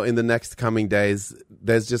 in the next coming days.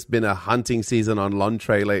 There's just been a hunting season on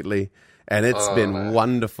Lontre lately, and it's been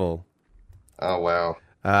wonderful. Oh, wow.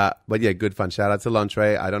 But yeah, good fun. Shout out to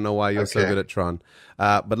Lontre. I don't know why you're so good at Tron.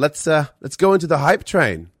 But let's go into the hype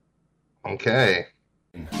train. Okay.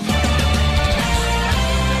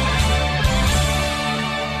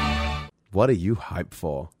 What are you hyped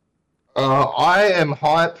for? I am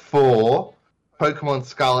hyped for Pokemon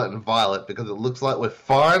Scarlet and Violet because it looks like we're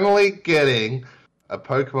finally getting a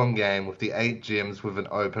Pokemon game with the 8 gyms with an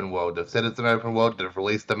open world. They've said it's an open world. They've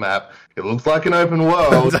released a map. It looks like an open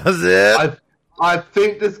world. Does it? I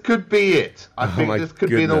think this could be it. I think this could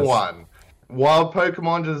be the one. Wild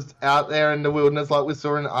Pokemon just out there in the wilderness like we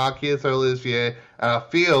saw in Arceus earlier this year. And I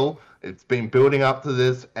feel it's been building up to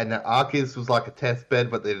this, and that Arceus was like a test bed,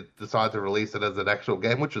 but they decided to release it as an actual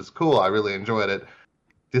game, which was cool. I really enjoyed it.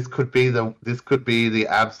 This could be the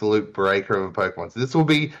absolute breaker of a Pokemon. So this will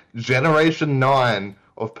be Generation 9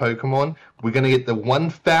 of Pokemon. We're going to get the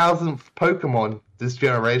 1,000th Pokemon this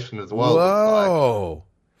generation as well. Whoa.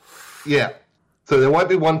 Yeah. So there won't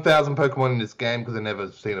be 1,000 Pokemon in this game because I've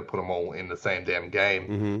never seen it put them all in the same damn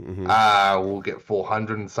game. We'll get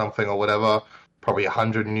 400 and something or whatever. Probably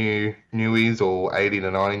 100 newies or 80 to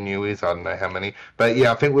 90 newies. I don't know how many. But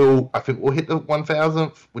yeah, I think we'll hit the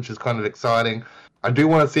 1,000th, which is kind of exciting. I do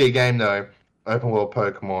want to see a game though. Open world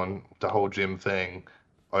Pokemon, the whole gym thing,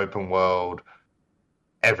 open world,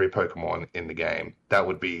 every Pokemon in the game. That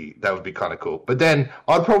would be kind of cool. But then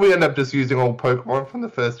I'd probably end up just using old Pokemon from the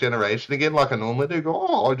first generation again, like I normally do.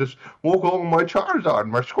 Go, I just walk along my Charizard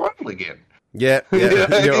and my Squirtle again. Yeah,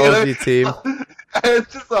 your OG team.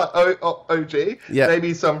 It's just like OG. Yeah.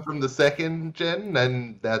 Maybe some from the second gen,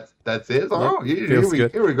 and that's it. Oh, Feels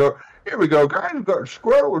good. Here we go. Here we go, guys. We've got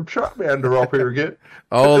Squirtle and Charmander up here again.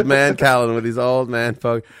 Old man Callan with his old man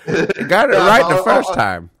Pokemon. Got it right the first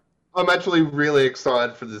time. I'm actually really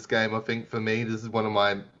excited for this game. I think for me, this is one of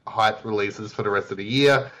my hype releases for the rest of the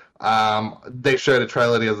year. They showed a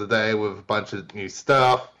trailer the other day with a bunch of new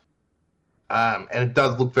stuff. And it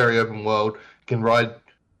does look very open world. You can ride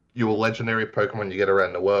your legendary Pokemon you get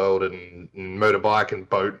around the world and motorbike and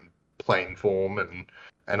boat and plane form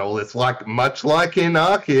and all this, much like in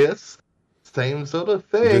Arceus. Same sort of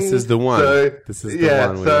thing. This is the one. This is the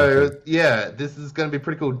one. This is going to be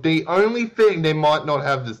pretty cool. The only thing they might not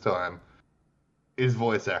have this time is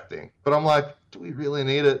voice acting. But I'm like, do we really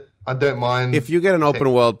need it? I don't mind. If you get an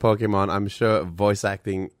open world Pokemon, I'm sure voice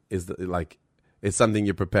acting is something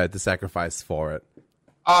you're prepared to sacrifice for it.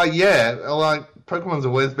 Yeah. Like, Pokemon's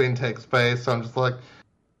always been text-based, so I'm just like,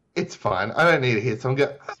 it's fine. I don't need to hear someone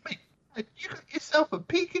go, you got yourself a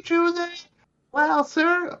Pikachu there? Wow,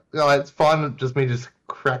 sir. It's fun, just me just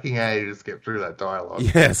cracking A to just get through that dialogue.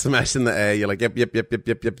 Yeah, smashing the A. You're like, yep.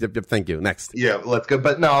 Thank you. Next. Yeah, let's go.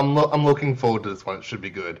 But no, I'm looking forward to this one. It should be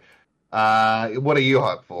good. What are you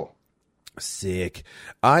hyped for? Sick.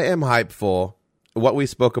 I am hyped for what we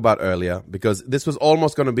spoke about earlier, because this was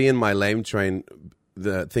almost going to be in my lame train,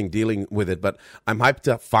 the thing dealing with it, but I'm hyped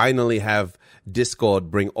to finally have Discord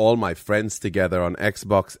bring all my friends together on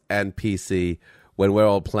Xbox and PC when we're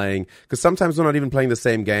all playing, because sometimes we're not even playing the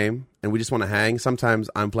same game and we just want to hang. Sometimes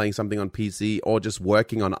I'm playing something on PC or just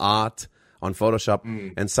working on art on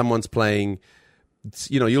Photoshop, and someone's playing,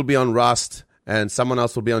 you'll be on Rust and someone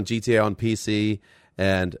else will be on GTA on PC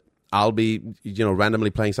and I'll be, randomly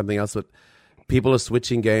playing something else. But people are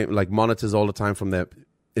switching monitors all the time from their.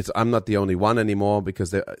 I'm not the only one anymore,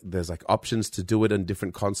 because there's options to do it in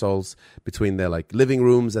different consoles between their living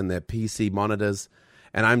rooms and their PC monitors.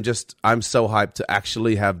 And I'm so hyped to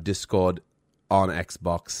actually have Discord on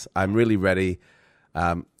Xbox. I'm really ready.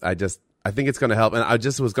 I think it's going to help. And I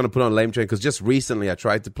just was going to put on Lame Train because just recently I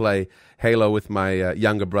tried to play Halo with my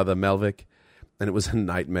younger brother Melvick, and it was a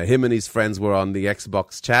nightmare. Him and his friends were on the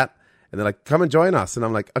Xbox chat, and they're like, come and join us. And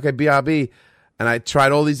I'm like, okay, BRB. And I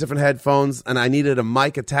tried all these different headphones, and I needed a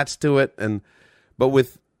mic attached to it. But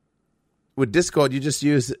with Discord, you just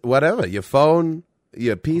use whatever, your phone,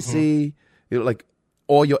 your PC,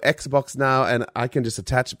 or your Xbox now, and I can just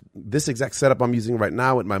attach this exact setup I'm using right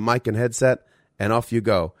now with my mic and headset, and off you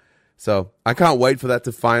go. So I can't wait for that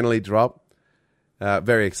to finally drop.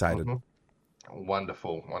 Very excited.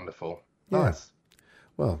 Wonderful. Yeah. Nice.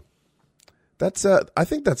 Well, that's. I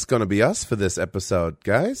think that's going to be us for this episode,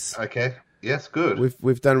 guys. Okay. Yes, good.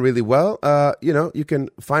 We've done really well. You can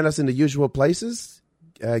find us in the usual places.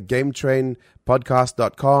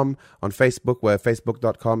 GameTrainPodcast.com. On Facebook, we're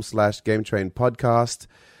facebook.com/GameTrainPodcast.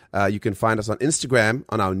 You can find us on Instagram,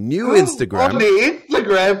 on our new Instagram. On the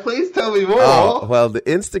Instagram, please tell me more. Oh, well, the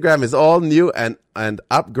Instagram is all new and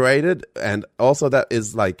upgraded. And also that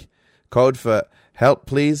is like code for help,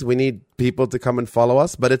 please. We need people to come and follow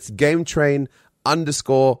us. But it's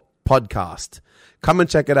GameTrain_podcast. Come and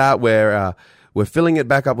check it out. We're filling it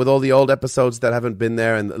back up with all the old episodes that haven't been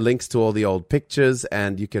there and links to all the old pictures.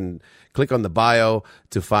 And you can click on the bio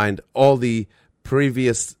to find all the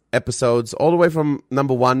previous episodes, all the way from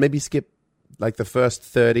number 1. Maybe skip like the first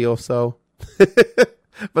 30 or so.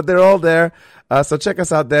 But they're all there. So check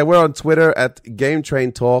us out there. We're on Twitter at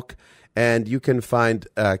GameTrainTalk. And you can find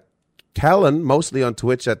Callan mostly on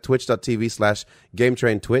Twitch at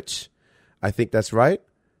twitch.tv/GameTrainTwitch. I think that's right.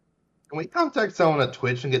 Can we contact someone at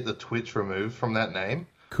Twitch and get the Twitch removed from that name?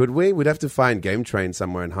 Could we? We'd have to find Game Train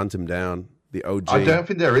somewhere and hunt him down. The OG. I don't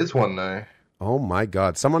think there is one, though. Oh my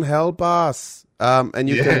God. Someone help us. And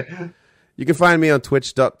you can find me on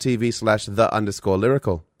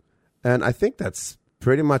twitch.tv/the_lyrical. And I think that's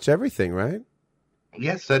pretty much everything, right?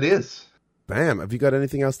 Yes, that is. Bam. Have you got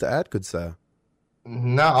anything else to add, good sir?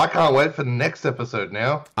 No, I can't wait for the next episode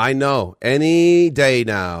now. I know. Any day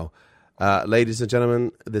now. Ladies and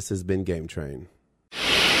gentlemen, this has been Game Train.